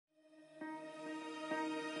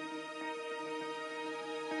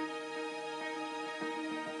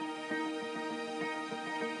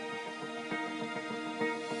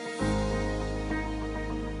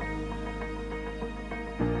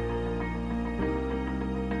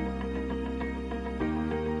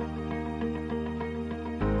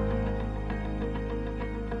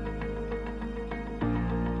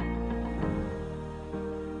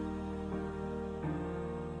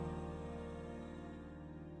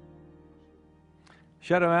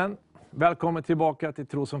Kära vän, välkommen tillbaka till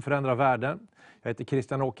Tro som förändrar världen. Jag heter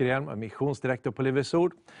Christian Åkerhielm, är missionsdirektor på Livets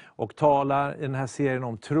Ord och talar i den här serien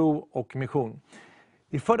om tro och mission.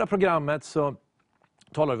 I förra programmet så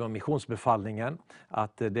talade vi om missionsbefallningen,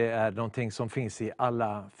 att det är någonting som finns i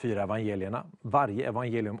alla 4 evangelierna. Varje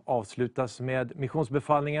evangelium avslutas med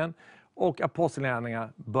missionsbefallningen och apostelgärningarna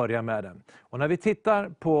börjar med den. Och när vi tittar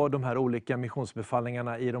på de här olika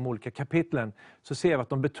missionsbefallningarna i de olika kapitlen så ser vi att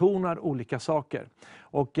de betonar olika saker.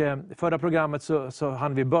 Och i förra programmet så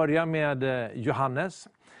hann vi börja med Johannes.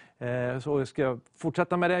 Så jag ska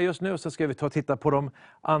fortsätta med det just nu och så ska vi titta på de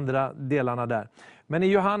andra delarna där. Men i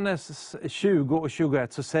Johannes 20 och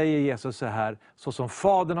 21 så säger Jesus så här: så som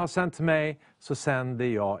Fadern har sänt mig så sänder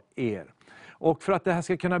jag er. Och för att det här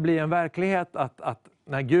ska kunna bli en verklighet, att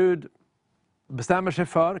när Gud bestämmer sig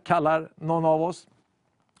för, kallar någon av oss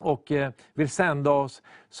och vill sända oss,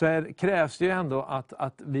 så krävs det ju ändå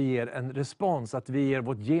att vi ger en respons, att vi ger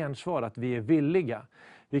vårt gensvar, att vi är villiga.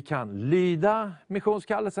 Vi kan lyda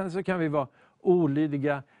missionskallelsen, så kan vi vara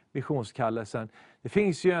olydiga missionskallelsen. Det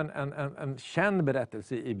finns ju en känd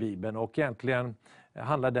berättelse i Bibeln, och egentligen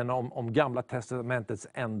handlar den om Gamla testamentets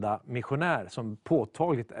enda missionär som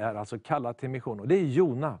påtagligt är alltså kallad till mission. Och det är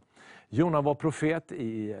Jona. Jona var profet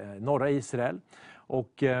i norra Israel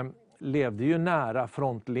och levde ju nära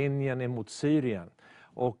frontlinjen emot Syrien.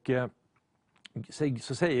 Och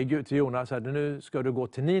så säger Gud till Jona så här: nu ska du gå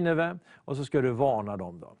till Nineve och så ska du varna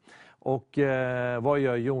dem då. Och vad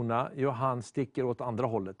gör Jona? Jo, han sticker åt andra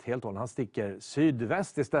hållet helt och hållet. Han sticker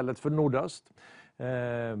sydväst istället för nordöst.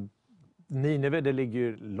 Nineve, det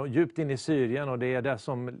ligger djupt in i Syrien, och det är det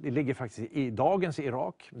som ligger faktiskt i dagens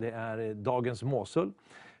Irak. Det är dagens Mosul.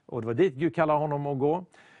 Och det var dit Gud kallar honom att gå.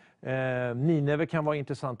 Nineve kan vara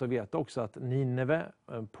intressant att veta också, att Nineve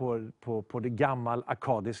på det gammal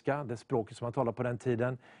akadiska, det språket som man talar på den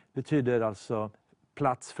tiden, betyder alltså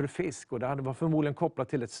plats för fisk. Och det var förmodligen kopplat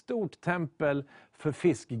till ett stort tempel för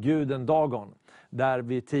fiskguden Dagon, där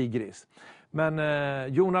vid Tigris.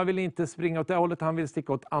 Men Jona vill inte springa åt det hållet, han vill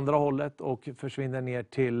sticka åt andra hållet och försvinner ner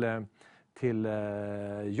till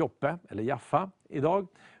Joppe, eller Jaffa idag.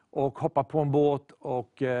 Och hoppa på en båt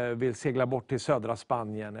och vill segla bort till södra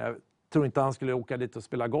Spanien. Jag tror inte han skulle åka dit och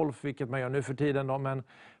spela golf, vilket man gör nu för tiden då, men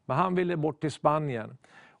han ville bort till Spanien.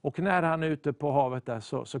 Och när han är ute på havet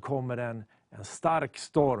där så kommer en stark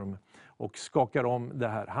storm och skakar om det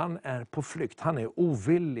här. Han är på flykt, han är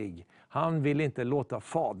ovillig. Han vill inte låta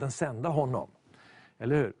Fadern sända honom.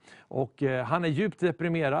 Eller hur? Och han är djupt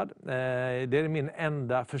deprimerad. Det är min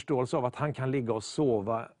enda förståelse av att han kan ligga och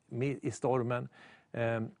sova i stormen.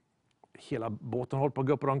 Hela båten håller på att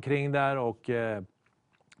gå upp omkring där, och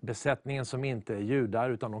besättningen som inte är judar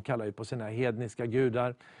utan de kallar ju på sina hedniska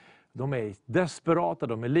gudar. De är desperata,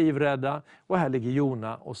 de är livrädda, och här ligger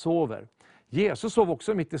Jona och sover. Jesus sov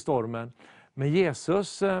också mitt i stormen, men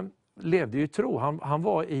Jesus levde ju i tro. Han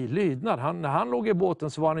var i lydnad. När han låg i båten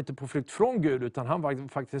så var han inte på flykt från Gud, utan han var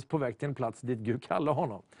faktiskt på väg till en plats dit Gud kallade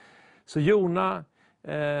honom. Så Jona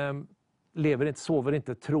sover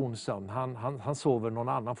inte tronsömn. Han sover någon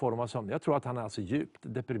annan form av sömn. Jag tror att han är alltså djupt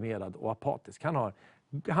deprimerad och apatisk.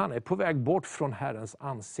 Han är på väg bort från Herrens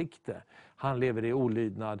ansikte. Han lever i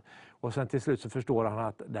olydnad. Och sen till slut så förstår han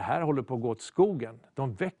att det här håller på att gå åt skogen.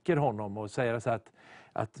 De väcker honom och säger så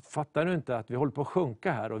att fattar du inte att vi håller på att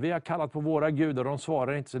sjunka här? Och vi har kallat på våra gudar och de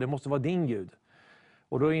svarar inte, så det måste vara din Gud.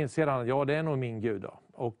 Och då inser han att ja, det är nog min Gud då.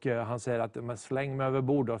 Och han säger att släng mig över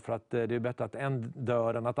bord då, för att det är bättre att en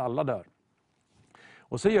dör än att alla dör.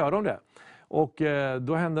 Och så gör de det. Och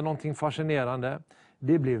då händer någonting fascinerande.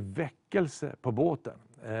 Det blir väckelse på båten.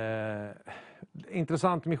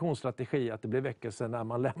 Intressant missionsstrategi att det blir väckelse när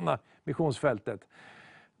man lämnar missionsfältet.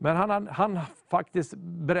 Men han faktiskt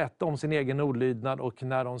berättade om sin egen olydnad, och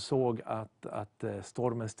när de såg att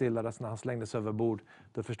stormen stillades när han slängdes över bord,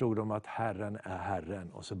 då förstod de att Herren är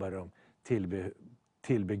Herren, och så började de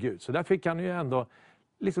tillbe Gud. Så där fick han ju ändå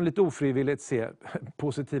liksom lite ofrivilligt se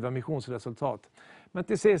positiva missionsresultat. Men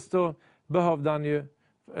till sist så behövde han ju,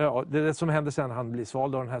 det som hände sen, han blir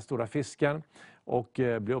svald av den här stora fisken och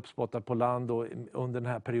blir uppspottad på land, och under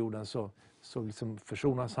den här perioden så liksom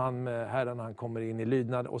försonas han med Herren, han kommer in i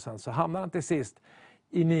lydnad, och sen så hamnar han till sist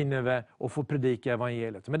i Nineve och får predika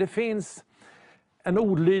evangeliet. Men det finns en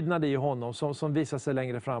olydnad i honom som visar sig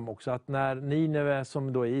längre fram också, att när Nineve,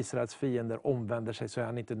 som då är Israels fiender, omvänder sig, så är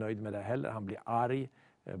han inte nöjd med det heller. Han blir arg,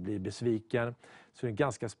 blir besviken. Så det är en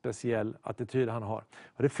ganska speciell attityd han har.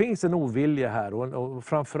 Och det finns en ovilja här, och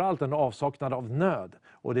framförallt en avsaknad av nöd.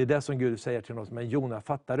 Och det är det som Gud säger till oss: men Jona,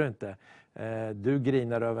 fattar du inte? Du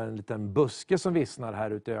grinar över en liten buske som vissnar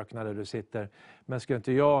här ute i öknen där du sitter. Men ska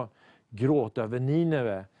inte jag gråta över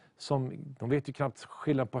Nineve, de vet ju knappt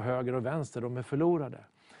skillnad på höger och vänster, de är förlorade.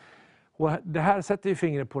 Och det här sätter ju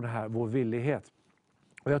fingret på den här, vår villighet.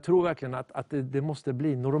 Och jag tror verkligen att det måste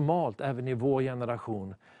bli normalt även i vår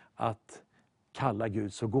generation att kalla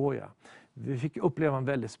Gud så går jag. Vi fick uppleva en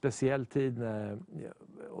väldigt speciell tid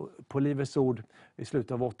på Livets Ord i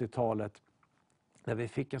slutet av 80-talet. Där vi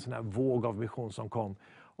fick en sån här våg av mission som kom.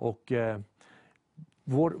 Och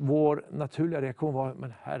vår naturliga reaktion var,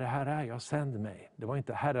 men Herre, här är jag, sänd mig. Det var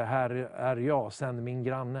inte, Herre, här är jag, sänd min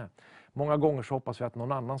granne. Många gånger så hoppas vi att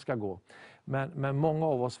någon annan ska gå. Men många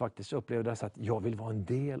av oss faktiskt upplevde att jag vill vara en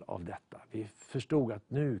del av detta. Vi förstod att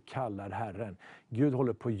nu kallar Herren. Gud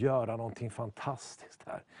håller på att göra någonting fantastiskt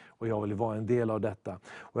här. Och jag vill vara en del av detta.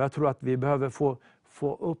 Och jag tror att vi behöver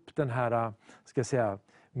få upp den här,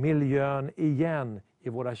 miljön igen i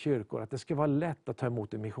våra kyrkor. Att det ska vara lätt att ta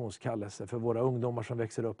emot en missionskallelse för våra ungdomar som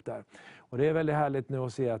växer upp där. Och det är väldigt härligt nu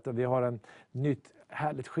att se att vi har en nytt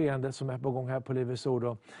härligt skeende som är på gång här på Livets Ord.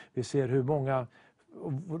 Och vi ser hur många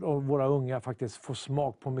av våra unga faktiskt får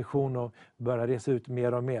smak på mission och börjar resa ut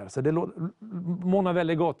mer och mer. Så det månar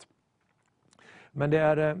väldigt gott. Men det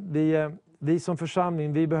är vi som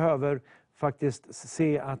församling, vi behöver faktiskt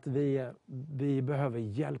se att vi behöver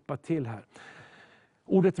hjälpa till här.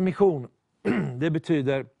 Ordet mission,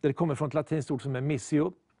 det kommer från ett latinskt ord som är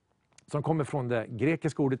missio, som kommer från det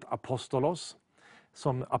grekiska ordet apostolos,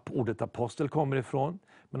 som ordet apostel kommer ifrån.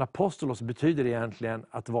 Men apostolos betyder egentligen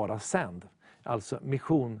att vara sänd. Alltså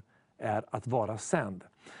mission är att vara sänd.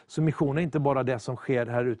 Så mission är inte bara det som sker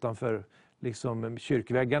här utanför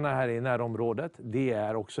kyrkväggarna här i närområdet. Det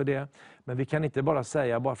är också det. Men vi kan inte bara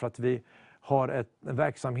säga, bara för att vi har en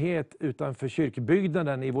verksamhet utanför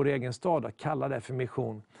kyrkbyggnaden i vår egen stad, att kalla det för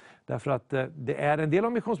mission. Därför att det är en del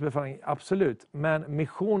av missionsbefallning, absolut. Men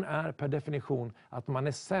mission är per definition att man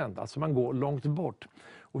är sänd, alltså man går långt bort.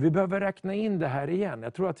 Och vi behöver räkna in det här igen.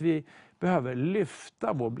 Jag tror att vi behöver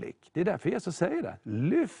lyfta vår blick. Det är därför Jesus säger det.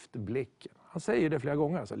 Lyft blicken. Han säger det flera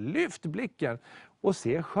gånger. Alltså, lyft blicken och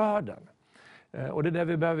se skörden. Och det är det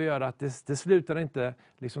vi behöver göra. Att det slutar inte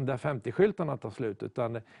där 50-skyltarna tar slut.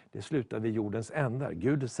 Utan det slutar vid jordens ändar.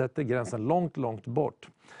 Gud sätter gränsen långt, långt bort.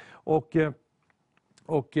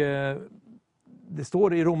 Och det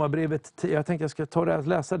står i Romarbrevet 10. Jag tänkte jag ska ta det och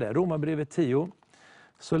läsa det. Romarbrevet 10.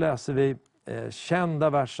 Så läser vi kända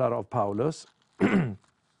versar av Paulus.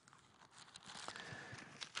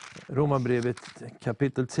 Romarbrevet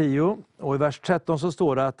kapitel 10. Och i vers 13 så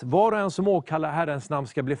står det att var och en som åkallar Herrens namn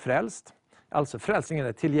ska bli frälst. Alltså frälsningen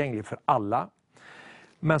är tillgänglig för alla.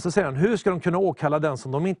 Men så säger han, hur ska de kunna åkalla den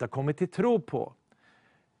som de inte har kommit till tro på?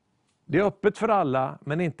 Det är öppet för alla,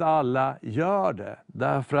 men inte alla gör det.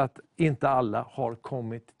 Därför att inte alla har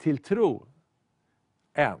kommit till tro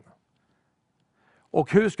än.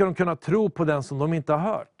 Och hur ska de kunna tro på den som de inte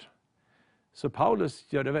har hört? Så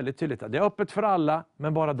Paulus gör det väldigt tydligt att det är öppet för alla,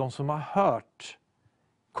 men bara de som har hört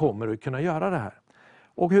kommer att kunna göra det här.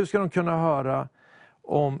 Och hur ska de kunna höra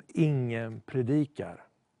om ingen predikar?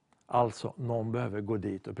 Alltså, någon behöver gå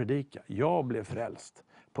dit och predika. Jag blev frälst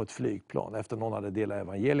på ett flygplan efter någon hade delat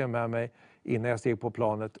evangelium med mig innan jag steg på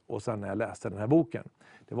planet och sen när jag läste den här boken.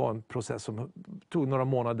 Det var en process som tog några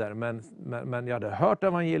månader, men jag hade hört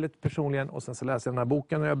evangeliet personligen och sen så läste jag den här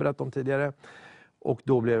boken och jag berättade om tidigare och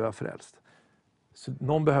då blev jag frälst. Så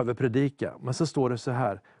någon behöver predika, men så står det så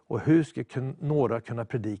här, och hur ska några kunna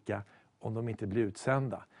predika om de inte blir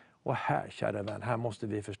utsända? Och här, kära vän, här måste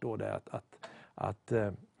vi förstå det att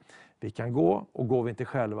vi kan gå, och går vi inte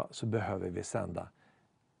själva så behöver vi sända.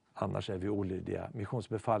 Annars är vi olydiga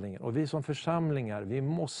missionsbefallningen. Och vi som församlingar, vi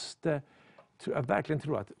måste verkligen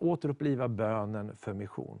tro att återuppliva bönen för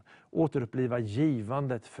mission. Återuppliva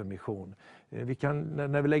givandet för mission. Vi kan,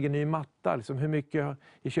 när vi lägger ny matta, hur mycket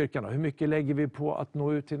i kyrkan, hur mycket lägger vi på att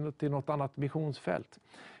nå ut till något annat missionsfält?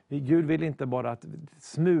 Gud vill inte bara att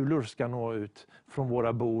smulor ska nå ut från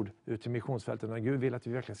våra bord ut till missionsfältet, utan Gud vill att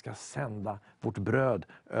vi verkligen ska sända vårt bröd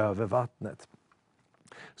över vattnet.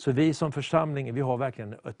 Så vi som församling, vi har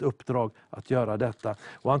verkligen ett uppdrag att göra detta.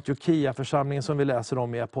 Och Antiochia-församlingen som vi läser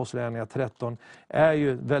om i Apostlagärningarna 13 är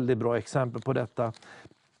ju ett väldigt bra exempel på detta.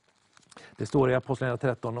 Det står i Apostlagärningarna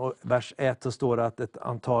 13 och vers 1 så står det att ett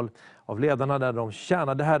antal av ledarna där de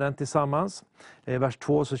tjänade Herren tillsammans. I vers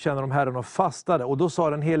 2 så tjänade de Herren och fastade. Och då sa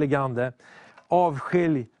den helige Ande,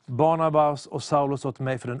 avskilj Barnabas och Saulus åt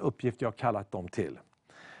mig för den uppgift jag kallat dem till.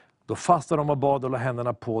 Då fastade de och bad och la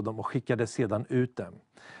händerna på dem och skickade sedan ut dem.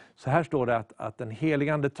 Så här står det att den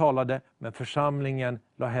helige Ande talade, men församlingen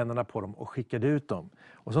la händerna på dem och skickade ut dem.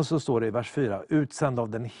 Och så står det i vers 4, utsända av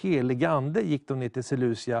den helige Ande gick de ner till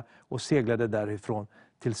Seleucia och seglade därifrån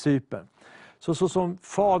till Cypern. Så som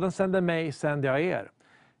Fadern sände mig sände jag er.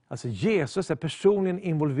 Alltså Jesus är personligen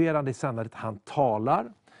involverad i sändandet. Han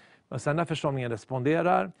talar. Men sen när församlingen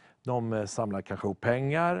responderar, de samlar kanske ihop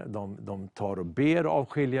pengar, de tar och ber och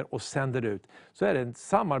avskiljer och sänder ut. Så är det ett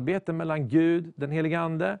samarbete mellan Gud, den helige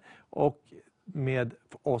ande, och med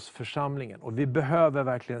oss församlingen. Och vi behöver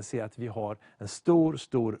verkligen se att vi har en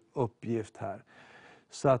stor uppgift här.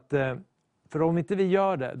 Så att, för om inte vi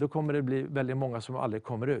gör det, då kommer det bli väldigt många som aldrig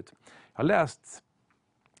kommer ut. Jag har läst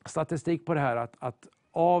statistik på det här att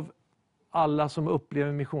av alla som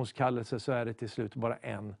upplever missionskallelse så är det till slut bara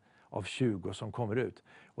 1 av 20 som kommer ut.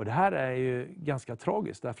 Och det här är ju ganska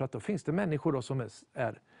tragiskt, därför att då finns det människor då som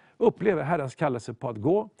upplever Herrens kallelse på att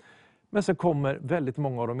gå, men så kommer väldigt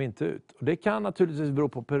många av dem inte ut. Och det kan naturligtvis bero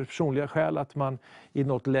på personliga skäl, att man i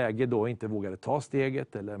något läge då inte vågade ta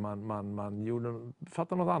steget, eller man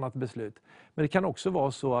fattade något annat beslut. Men det kan också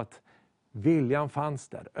vara så att viljan fanns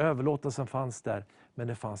där, överlåtelsen fanns där, men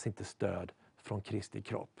det fanns inte stöd från Kristi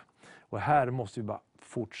kropp. Och här måste vi bara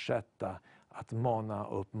fortsätta att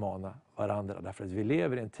uppmana varandra. Därför att vi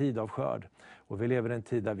lever i en tid av skörd. Och vi lever i en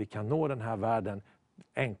tid där vi kan nå den här världen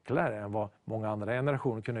enklare än vad många andra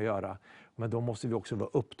generationer kunde göra. Men då måste vi också vara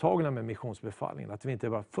upptagna med missionsbefallningen. Att vi inte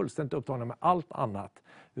är fullständigt upptagna med allt annat.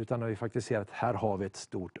 Utan att vi faktiskt ser att här har vi ett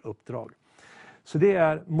stort uppdrag. Så det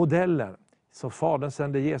är modellen. Så Fadern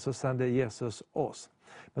sänder Jesus oss.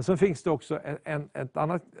 Men så finns det också ett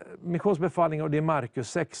annat missionsbefallning, och det är Markus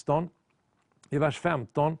 16. I vers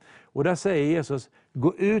 15. Och där säger Jesus: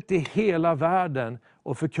 gå ut i hela världen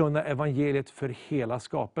och förkunna evangeliet för hela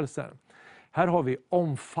skapelsen. Här har vi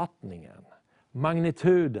omfattningen,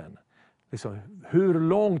 magnituden. Liksom, hur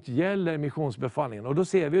långt gäller missionsbefallningen? Och då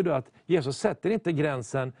ser vi då att Jesus sätter inte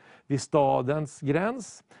gränsen vid stadens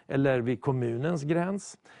gräns, eller vid kommunens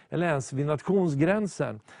gräns, eller ens vid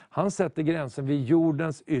nationsgränsen. Han sätter gränsen vid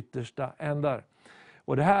jordens yttersta ändar.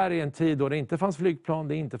 Och det här är en tid då det inte fanns flygplan,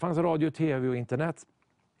 det inte fanns radio, tv och internet.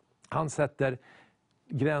 Han sätter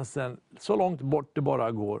gränsen så långt bort det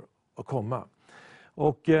bara går att komma.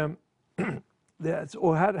 Och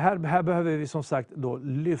här behöver vi som sagt då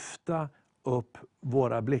lyfta upp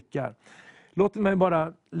våra blickar. Låt mig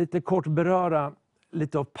bara lite kort beröra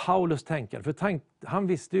lite av Paulus tänkande. För han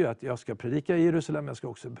visste ju att jag ska predika i Jerusalem, jag ska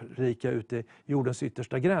också predika ute i jordens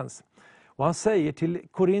yttersta gräns. Och han säger till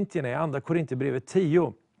korintierna i andra Korintierbrevet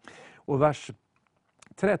 10 och vers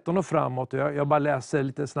 13 och framåt, och jag bara läser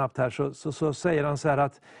lite snabbt här, så säger han så här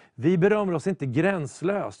att vi berömmer oss inte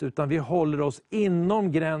gränslöst, utan vi håller oss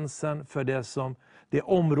inom gränsen för det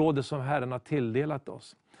område som Herren har tilldelat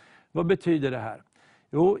oss. Vad betyder det här?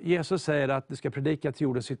 Jo, Jesus säger att du ska predika till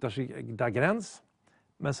jordens yttersta gräns,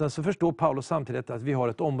 men sen så förstår Paulus samtidigt att vi har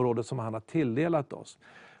ett område som han har tilldelat oss.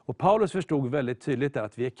 Och Paulus förstod väldigt tydligt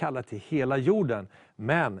att vi är kallade till hela jorden,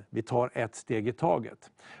 men vi tar ett steg i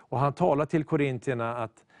taget. Och han talar till korintierna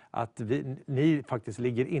att ni faktiskt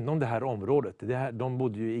ligger inom det här området. De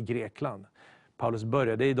bodde ju i Grekland. Paulus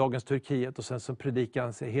började i dagens Turkiet och sen så predikade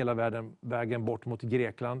han sig hela vägen bort mot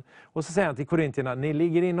Grekland. Och så säger han till korintierna, ni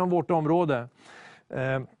ligger inom vårt område.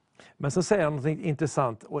 Men så säger han något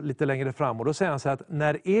intressant och lite längre fram. Och då säger han så här att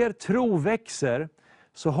när er tro växer,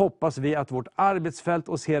 så hoppas vi att vårt arbetsfält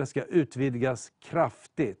hos er ska utvidgas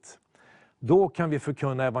kraftigt. Då kan vi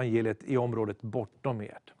förkunna evangeliet i området bortom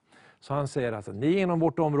ert. Så han säger att ni är inom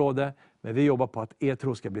vårt område, men vi jobbar på att er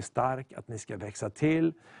tro ska bli stark, att ni ska växa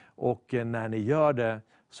till. Och när ni gör det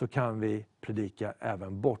så kan vi predika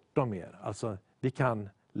även bortom er. Alltså vi kan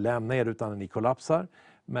lämna er utan att ni kollapsar.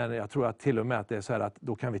 Men jag tror att till och med att det är så här att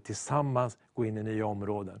då kan vi tillsammans gå in i nya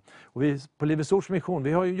områden. Och vi på Livets Ords mission,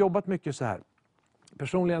 vi har ju jobbat mycket så här.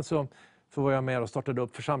 Personligen så var jag med och startade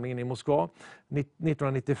upp församlingen i Moskva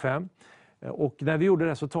 1995. Och när vi gjorde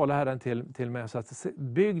det så talade Herren till mig så att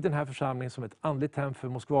bygg den här församlingen som ett andligt hem för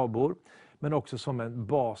Moskvabor, men också som en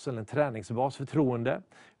bas eller en träningsbas för troende,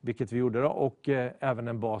 vilket vi gjorde då, och även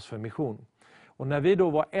en bas för mission. Och när vi då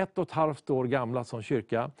var 1,5 år gamla som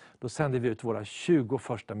kyrka, då sände vi ut våra 20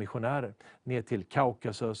 första missionärer ner till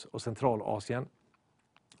Kaukasus och Centralasien.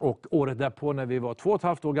 Och året därpå när vi var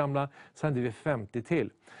 2,5 år gamla sände vi 50 till.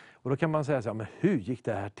 Och då kan man säga så här, men hur gick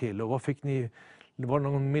det här till? Och vad fick ni? Det var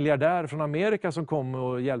någon miljardär från Amerika som kom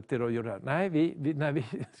och hjälpte er att göra det här. Nej, när vi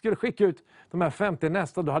skulle skicka ut de här 50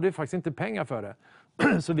 nästa, då hade vi faktiskt inte pengar för det.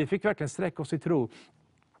 Så vi fick verkligen sträcka oss i tro.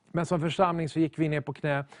 Men som församling så gick vi ner på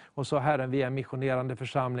knä och sa, Herren, vi är en missionerande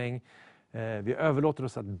församling. Vi överlåter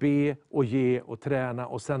oss att be och ge och träna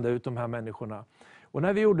och sända ut de här människorna. Och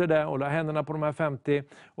när vi gjorde det och la händerna på de här 50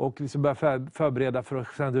 och liksom började förbereda för att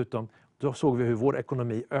sända ut dem, då såg vi hur vår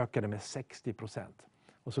ekonomi ökade med 60%.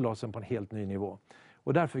 Och så lades den på en helt ny nivå.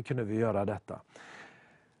 Och därför kunde vi göra detta.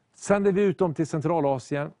 Sände vi ut dem till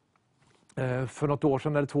Centralasien. För något år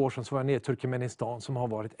sedan eller 2 år sedan så var jag nere i Turkmenistan som har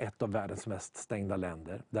varit ett av världens mest stängda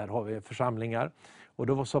länder. Där har vi församlingar. Och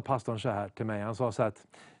då sa pastorn så här till mig. Han sa så här att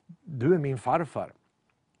du är min farfar.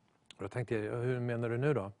 Och då tänkte jag, hur menar du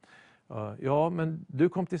nu då? Ja, men du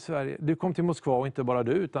kom till Sverige, du kom till Moskva och inte bara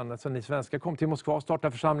du utan alltså, ni svenskar kom till Moskva,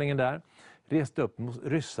 startade församlingen där. Reste upp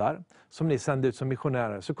ryssar som ni sände ut som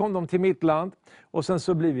missionärer. Så kom de till mitt land och sen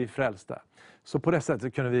så blev vi frälsta. Så på det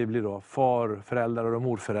sättet kunde vi bli då farföräldrar och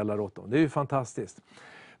morföräldrar åt dem. Det är ju fantastiskt.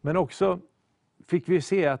 Men också fick vi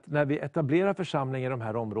se att när vi etablerar församlingar i de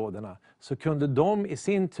här områdena så kunde de i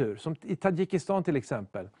sin tur, som i Tadzjikistan till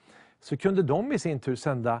exempel, så kunde de i sin tur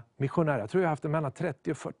sända missionärer. Jag tror jag har haft mellan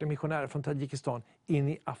 30 och 40 missionärer från Tadzjikistan in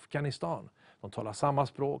i Afghanistan. De talar samma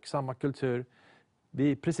språk, samma kultur.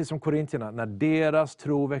 Vi, precis som korintierna, när deras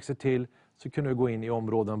tro växer till så kunde vi gå in i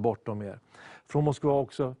områden bortom er. Från Moskva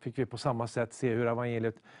också fick vi på samma sätt se hur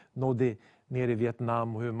evangeliet nådde ner i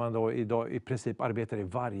Vietnam och hur man då idag i princip arbetar i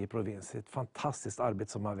varje provins. Ett fantastiskt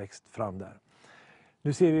arbete som har växt fram där.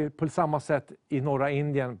 Nu ser vi på samma sätt i norra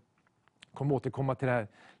Indien, kommer återkomma till det här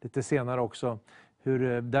lite senare också,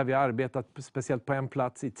 där vi har arbetat speciellt på en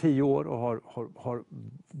plats i 10 år och har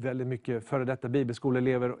väldigt mycket före detta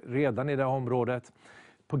bibelskoleelever redan i det här området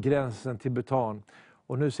på gränsen till Bhutan.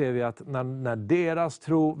 Och nu ser vi att när deras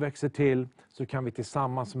tro växer till så kan vi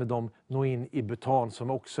tillsammans med dem nå in i Bhutan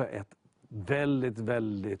som också är ett väldigt,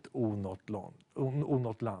 väldigt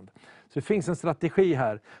onått land. Så det finns en strategi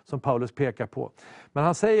här som Paulus pekar på. Men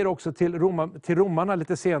han säger också till romarna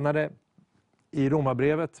lite senare i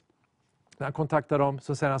Romarbrevet, när han kontaktar dem,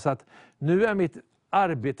 så säger han så att nu är mitt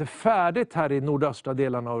arbete färdigt här i nordöstra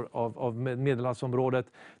delarna av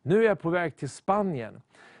Medelhavsområdet. Nu är jag på väg till Spanien.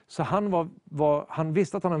 Så han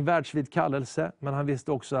visste att han har en världsvid kallelse, men han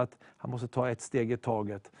visste också att han måste ta ett steg i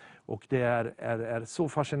taget. Och det är så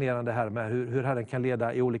fascinerande här med hur Herren kan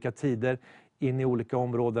leda i olika tider in i olika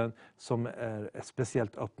områden som är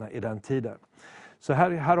speciellt öppna i den tiden. Så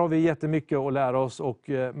här har vi jättemycket att lära oss,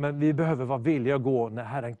 men vi behöver vara villiga att gå när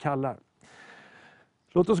Herren kallar.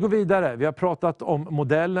 Låt oss gå vidare. Vi har pratat om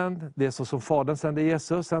modellen, det är så som Fadern sände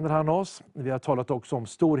Jesus, sänder han oss. Vi har talat också om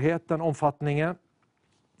storheten, omfattningen.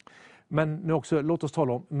 Men nu också, låt oss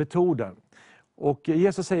tala om metoden. Och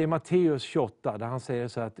Jesus säger i Matteus 28, där han säger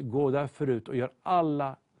så att gå därför ut och gör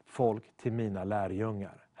alla folk till mina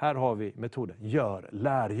lärjungar. Här har vi metoden, gör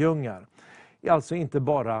lärjungar. Alltså inte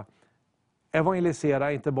bara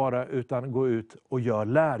evangelisera, inte bara utan gå ut och gör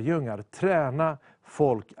lärjungar. Träna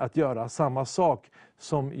folk att göra samma sak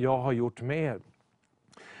som jag har gjort med er.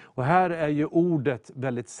 Och här är ju ordet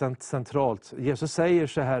väldigt centralt. Jesus säger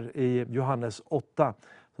så här i Johannes 8.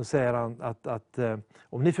 Så säger han att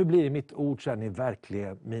om ni förblir i mitt ord så är ni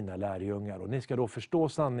verkligen mina lärjungar. Och ni ska då förstå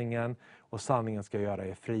sanningen och sanningen ska göra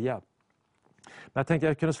er fria. Men jag tänkte att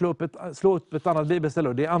jag kunde slå upp ett annat bibelställe.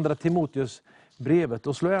 Och det är andra Timoteus brevet.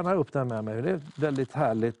 Och slå gärna upp det med mig. Det är ett väldigt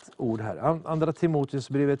härligt ord här. Andra Timoteus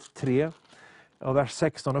brevet 3, vers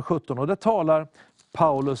 16 och 17. Och där talar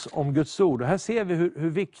Paulus om Guds ord. Och här ser vi hur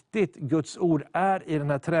viktigt Guds ord är i den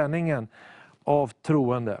här träningen av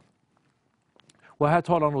troende. Och här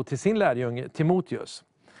talar han då till sin lärjunge Timoteus.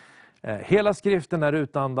 Hela skriften är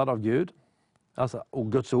utandad av Gud, alltså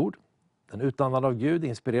och Guds ord. Den är utandad av Gud,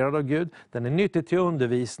 inspirerad av Gud. Den är nyttig till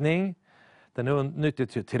undervisning, den är nyttig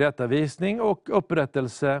till tillrättavisning och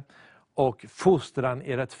upprättelse och fostran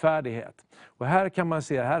i rättfärdighet. Och här kan man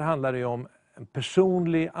se, här handlar det om en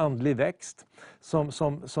personlig andlig växt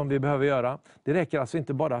som vi behöver göra. Det räcker alltså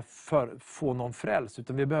inte bara för att få någon frälst,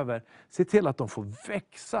 utan vi behöver se till att de får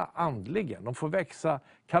växa andligen. De får växa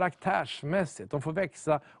karaktärsmässigt. De får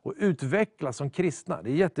växa och utvecklas som kristna. Det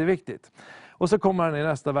är jätteviktigt. Och så kommer han i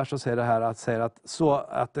nästa vers och säger det här, så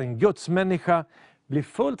att en gudsmänniska blir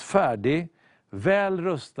fullt färdig, väl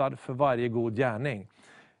rustad för varje god gärning.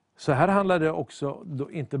 Så här handlar det också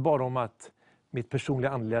då inte bara om att mitt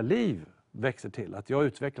personliga andliga liv växer till, att jag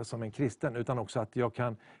utvecklas som en kristen, utan också att jag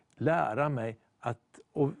kan lära mig att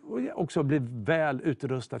och också bli väl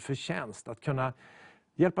utrustad för tjänst, att kunna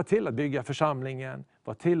hjälpa till att bygga församlingen,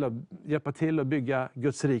 hjälpa till att bygga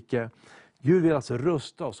Guds rike. Gud vill alltså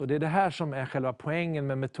rusta oss, och det är det här som är själva poängen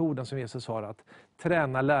med metoden som Jesus har, att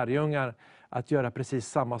träna lärjungar att göra precis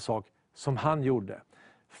samma sak som han gjorde.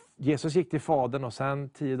 Jesus gick till Fadern och sen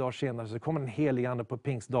 10 dagar senare så kommer den helige ande på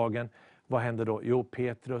pingstdagen. Vad händer då? Jo,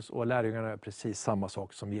 Petrus och lärjungarna gör precis samma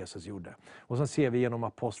sak som Jesus gjorde. Och så ser vi genom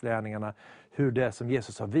apostlagärningarna hur det som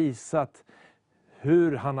Jesus har visat,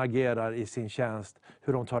 hur han agerar i sin tjänst,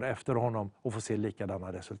 hur de tar efter honom och får se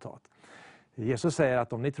likadana resultat. Jesus säger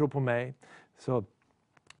att om ni tror på mig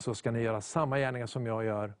så ska ni göra samma gärningar som jag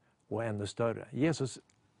gör och ännu större. Jesus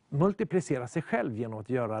multiplicera sig själv genom att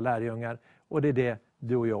göra lärjungar. Och det är det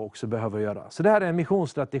du och jag också behöver göra. Så det här är en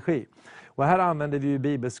missionsstrategi. Och här använder vi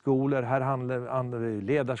bibelskolor, här använder vi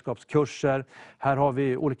ledarskapskurser. Här har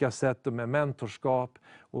vi olika sätt med mentorskap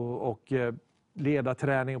och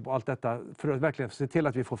ledarträning och allt detta. För att verkligen se till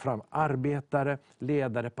att vi får fram arbetare,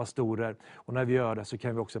 ledare, pastorer. Och när vi gör det så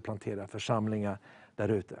kan vi också plantera församlingar där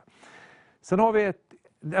ute. Sen har vi ett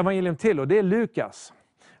evangelium till och det är Lukas.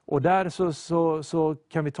 Och där så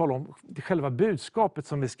kan vi tala om själva budskapet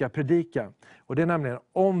som vi ska predika. Och det är nämligen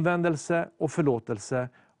omvändelse och förlåtelse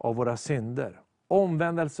av våra synder.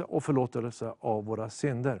 Omvändelse och förlåtelse av våra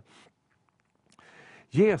synder.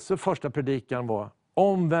 Jesu första predikan var: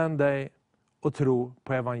 omvänd dig och tro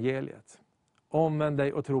på evangeliet. Omvänd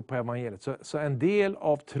dig och tro på evangeliet. Så en del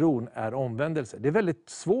av tron är omvändelse. Det är väldigt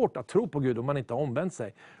svårt att tro på Gud om man inte har omvänt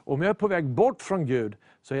sig. Om jag är på väg bort från Gud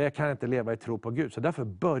så kan jag inte leva i tro på Gud. Så därför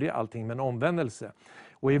börjar allting med en omvändelse.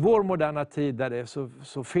 Och i vår moderna tid där det är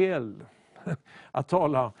så fel att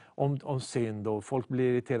tala om synd, och folk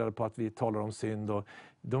blir irriterade på att vi talar om synd, och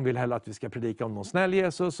de vill hellre att vi ska predika om någon snäll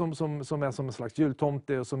Jesus som är som en slags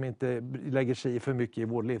jultomte och som inte lägger sig i för mycket i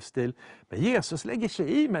vår livsstil. Men Jesus lägger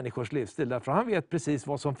sig i människors livsstil, därför han vet precis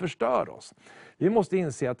vad som förstör oss. Vi måste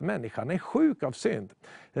inse att människan är sjuk av synd.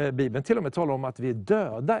 Bibeln till och med talar om att vi är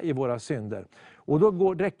döda i våra synder. Och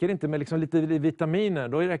då räcker det inte med liksom lite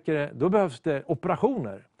vitaminer, då behövs det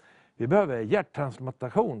operationer. Vi behöver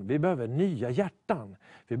hjärttransplantation, vi behöver nya hjärtan,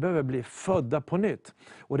 vi behöver bli födda på nytt.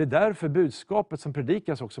 Och det är därför budskapet som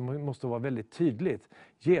predikas också måste vara väldigt tydligt.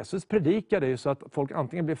 Jesus predikade ju så att folk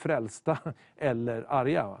antingen blir frälsta eller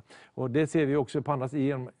arga. Och det ser vi också på andra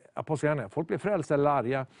i Apostlagärningarna. Folk blir frälsta eller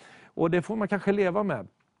arga, och det får man kanske leva med.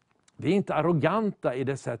 Vi är inte arroganta i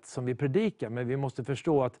det sätt som vi predikar, men vi måste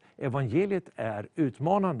förstå att evangeliet är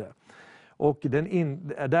utmanande. Och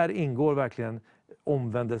där ingår verkligen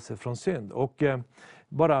omvändelse från synd. Och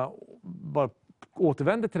bara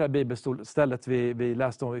återvänder till det här bibelstället vi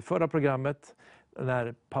läste om i förra programmet,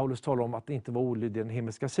 när Paulus talar om att det inte var olydig den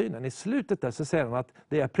himmelska synen. I slutet där så säger han att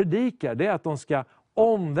det jag predikar, det är att de ska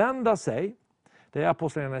omvända sig. Det är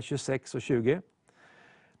Apostlagärningarna 26 och 20.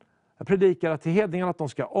 Jag predikar till hedningarna att de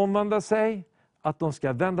ska omvända sig, att de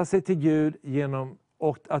ska vända sig till Gud genom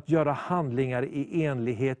att göra handlingar i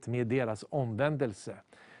enlighet med deras omvändelse.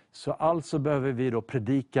 Så alltså behöver vi då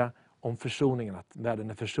predika om försoningen, att världen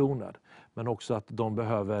är försonad. Men också att de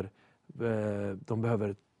behöver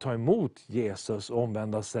ta emot Jesus och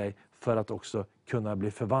omvända sig för att också kunna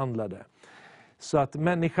bli förvandlade. Så att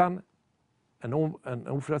människan, en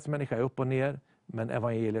ofrälst människa är upp och ner, men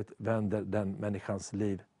evangeliet vänder den människans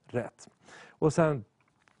liv rätt. Och sen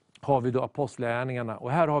har vi då apostlagärningarna,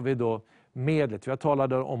 och här har vi då medlet. Vi har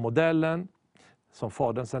talat om modellen, som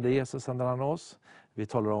Fadern sände Jesus, sände han oss. Vi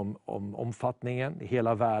talar om omfattningen i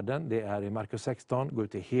hela världen. Det är i Markus 16, gå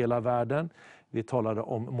ut i hela världen. Vi talade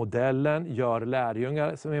om modellen, gör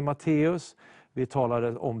lärjungar, som är Matteus. Vi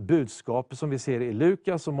talade om budskapet som vi ser i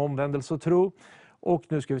Lukas, om omvändelse och tro. Och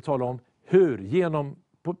nu ska vi tala om hur,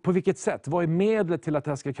 på vilket sätt, vad är medlet till att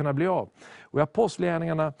det här ska kunna bli av. Och i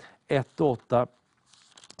Apostlagärningarna 1 och 8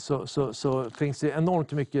 så finns det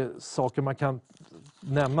enormt mycket saker man kan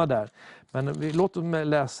nämna där. Men låt mig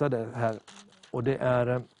läsa det här. Och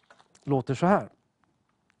det låter så här.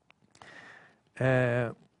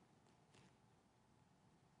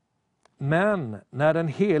 Men när den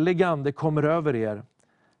helige ande kommer över er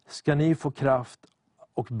ska ni få kraft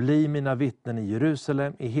och bli mina vittnen i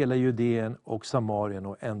Jerusalem, i hela Judeen och Samarien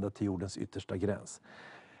och ända till jordens yttersta gräns.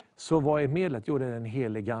 Så vad är medlet? Jo, det är den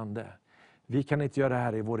helige ande. Vi kan inte göra det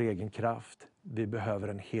här i vår egen kraft. Vi behöver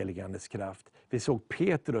en helig andes kraft. Vi såg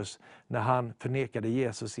Petrus när han förnekade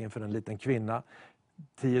Jesus inför en liten kvinna.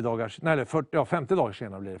 50 dagar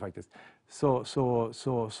senare blir det faktiskt. Så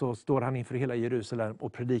står han inför hela Jerusalem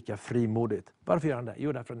och predikar frimodigt. Varför gör han det?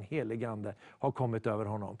 Jo, därför att den helige ande har kommit över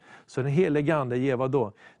honom. Så den helige ande ger vad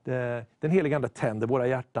då? Den helige ande tänder våra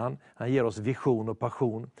hjärtan. Han ger oss vision och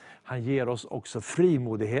passion. Han ger oss också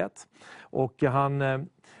frimodighet. Och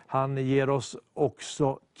han ger oss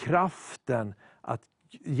också kraften att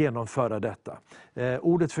genomföra detta.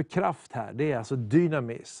 Ordet för kraft här, det är alltså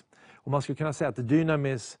dynamis. Och man skulle kunna säga att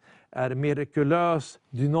dynamis är mirakulös,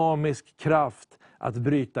 dynamisk kraft att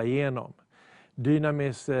bryta igenom.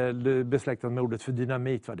 Dynamis är besläktat med ordet för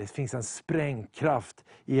dynamit. Det finns en sprängkraft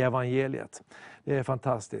i evangeliet. Det är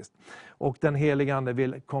fantastiskt. Och den helige ande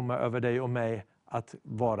vill komma över dig och mig att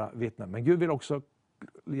vara vittnen. Men Gud vill också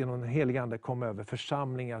genom den helige ande komma över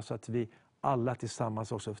församlingar så att vi alla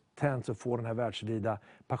tillsammans också tänds och får den här världsvida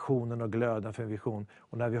passionen och glöden för mission.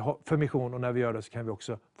 Och när vi gör det så kan vi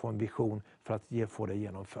också få en vision för att få det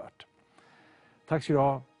genomfört. Tack ska du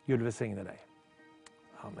ha. Gud välsigne dig.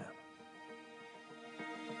 Amen.